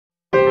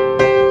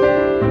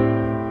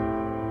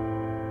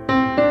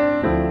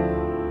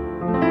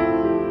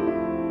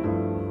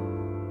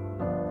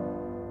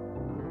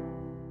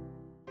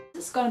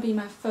it's gonna be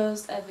my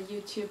first ever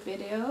YouTube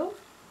video.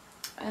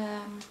 I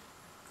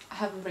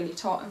haven't really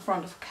talked in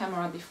front of a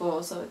camera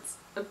before, so it's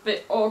a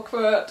bit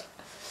awkward.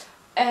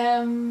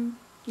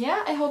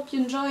 Yeah, I hope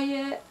you enjoy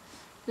it.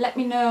 Let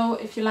me know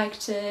if you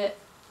liked it.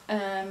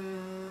 I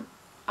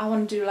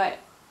want to do like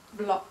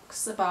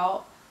vlogs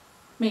about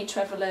me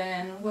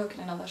traveling,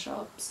 working in other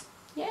shops.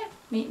 Yeah,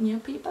 meeting new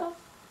people,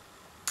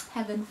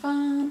 having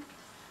fun,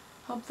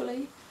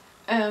 hopefully.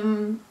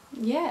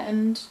 Yeah,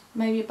 and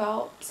maybe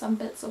about some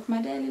bits of my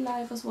daily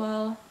life as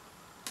well.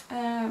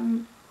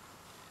 It's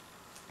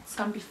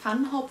gonna be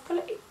fun,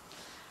 hopefully.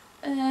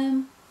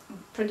 I'm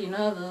pretty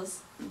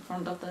nervous in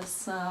front of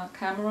this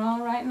camera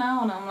right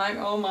now, and I'm like,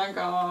 oh my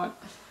god.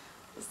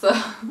 So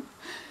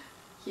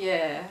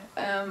yeah,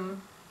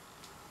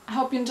 I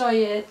hope you enjoy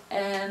it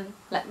and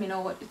let me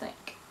know what you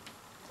think.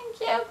 Thank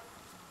you.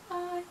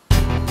 Bye.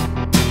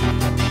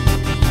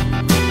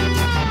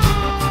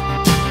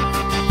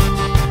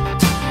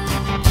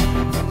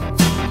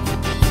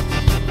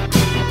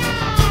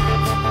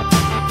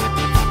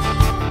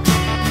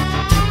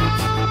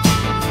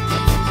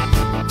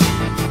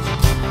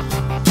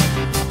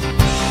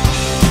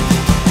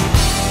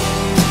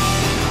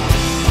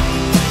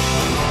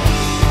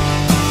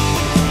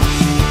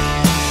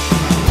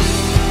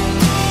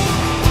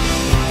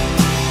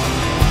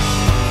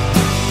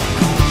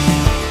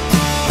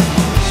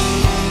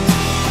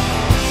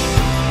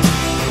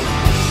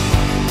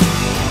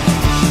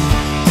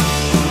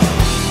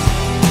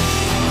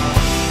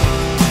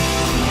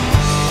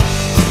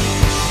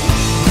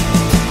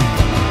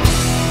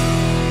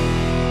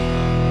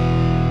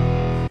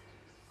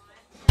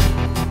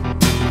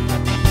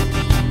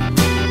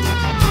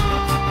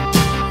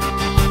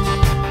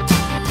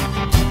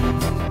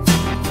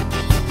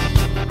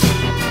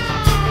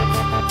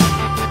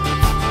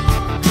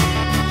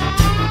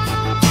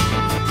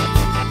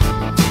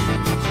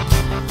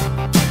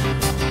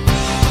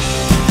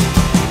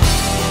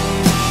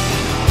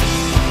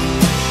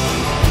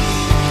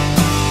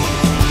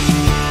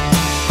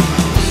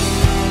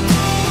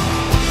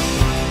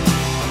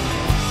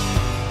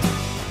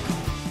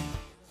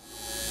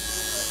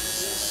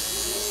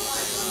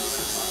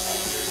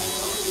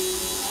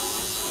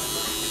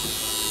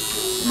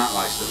 Matt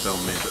likes to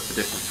film me, but for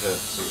different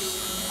purposes.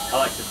 I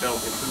like to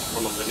film him poop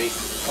from underneath.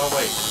 Oh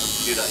wait,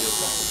 you do that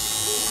yourself.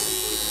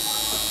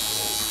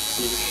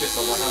 Can you just shit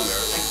on my hand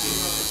there? Thank you.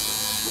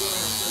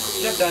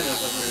 Jeff Daniels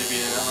hasn't really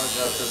been in that much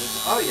out, does he?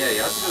 Oh yeah, he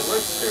has to do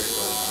loads of series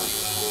all the time.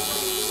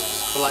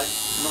 But like,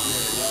 not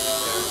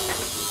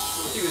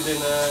really. He was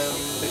in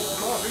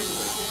Mars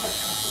recently.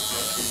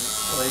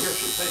 Well, there you go,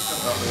 should take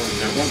that.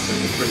 One thing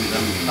is bring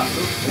them back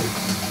up.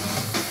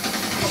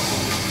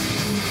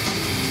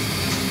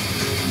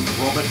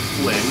 Robert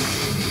Flynn.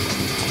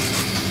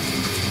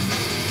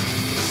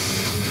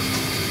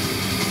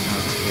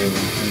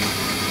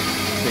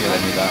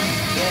 Feeling you that?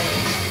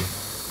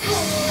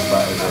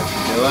 Right, do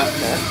that?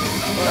 Yeah.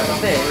 Well,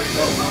 a bit.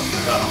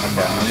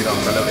 Okay, I'll leave it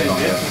on for a little bit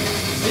longer.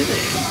 Is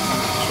it?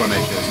 Just want to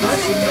make sure it's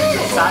nice and neat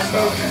before I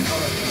start again.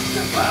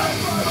 Wow.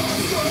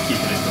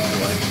 Keeping it tucked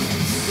away.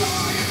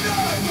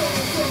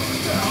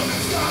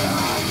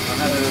 I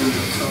had a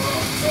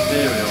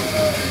cereal.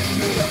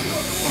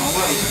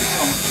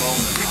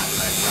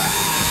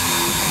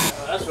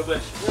 That's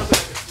rubbish. You're not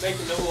going to make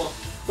it no more.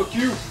 Fuck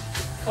you!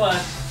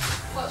 Claire.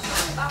 What's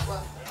wrong with that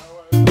one?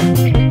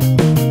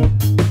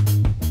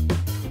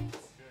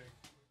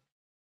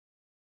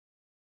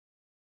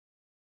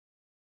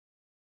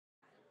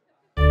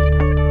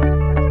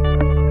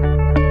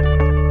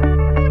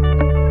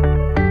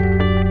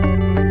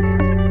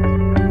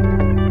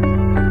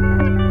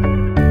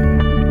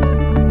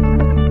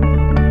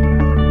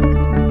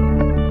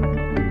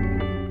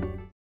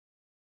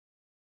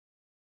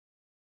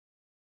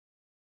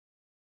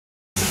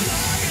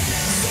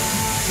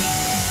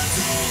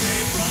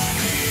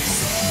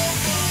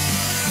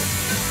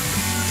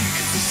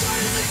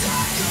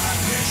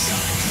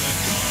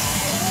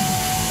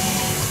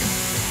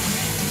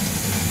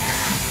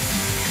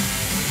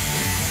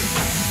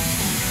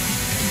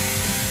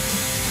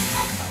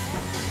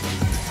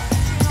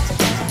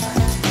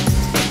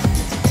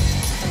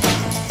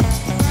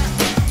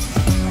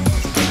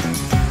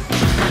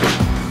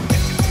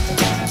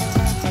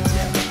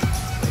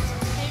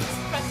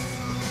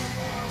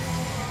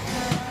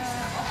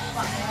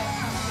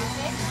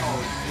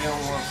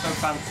 So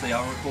fancy,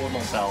 I'll record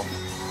myself.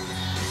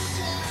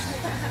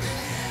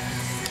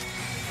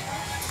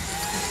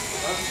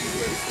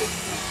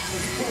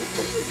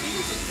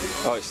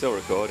 Oh, it's still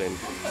recording.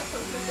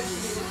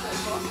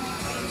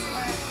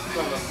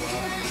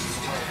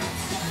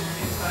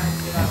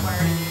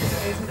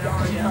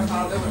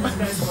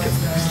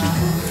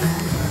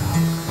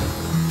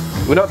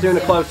 We're not doing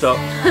a close-up.